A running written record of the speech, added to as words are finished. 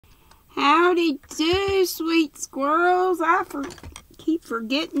Howdy do, sweet squirrels. I keep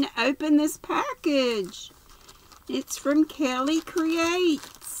forgetting to open this package. It's from Kelly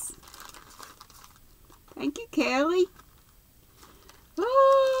Creates. Thank you, Kelly.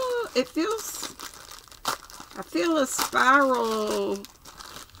 Oh, I feel a spiral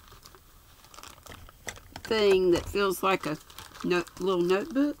thing that feels like a little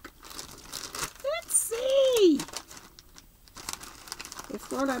notebook. Let's see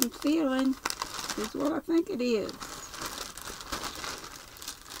if what I'm feeling is what I think it is.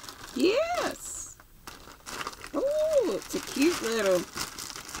 Yes. Oh, it's a cute little,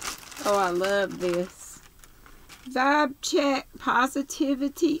 oh, I love this. Vibe check,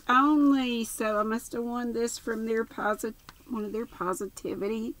 positivity only. So I must have won this from their one of their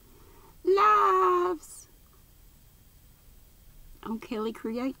positivity lives on Kelly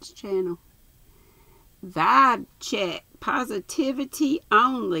Creates channel. Vibe check, positivity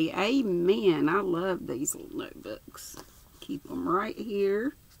only. Amen. I love these little notebooks. Keep them right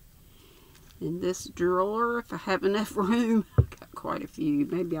here in this drawer if I have enough room. I've got quite a few.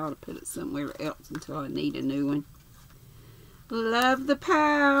 Maybe I ought to put it somewhere else until I need a new one. Love the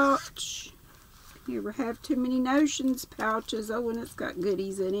pouch. You ever have too many notions pouches? Oh, and it's got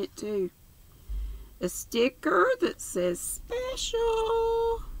goodies in it too. A sticker that says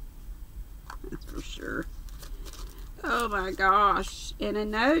special. That's for sure. Oh my gosh. And a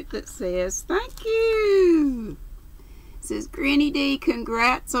note that says thank you. It says, GrannyDee,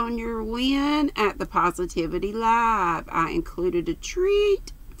 congrats on your win at the Positivity Live. I included a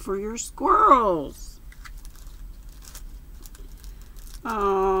treat for your squirrels.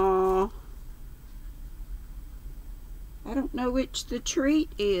 Oh, I don't know which the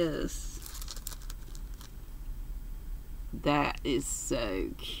treat is. That is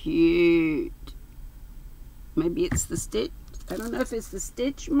so cute. Maybe it's the stitch. I don't know if it's the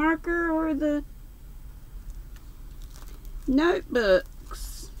stitch marker or the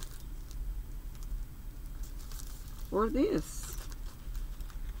notebooks. Or this.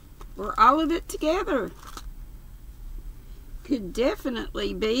 Or all of it together. Could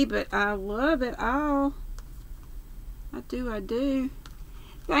definitely be, but I love it all. I do.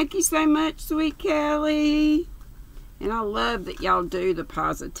 Thank you so much, sweet Kelly. And I love that y'all do the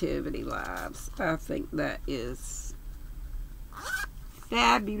positivity lives. I think that is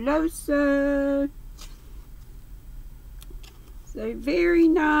fabuloso. So very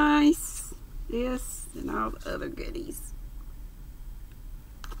nice. This and all the other goodies.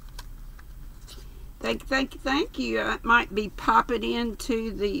 Thank you. I might be popping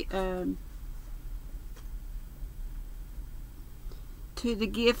into the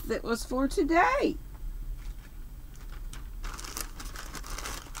gift that was for today.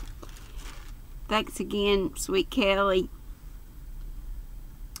 Thanks again, sweet Kelly.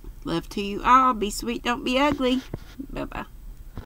 Love to you all. Be sweet, don't be ugly. Bye-bye.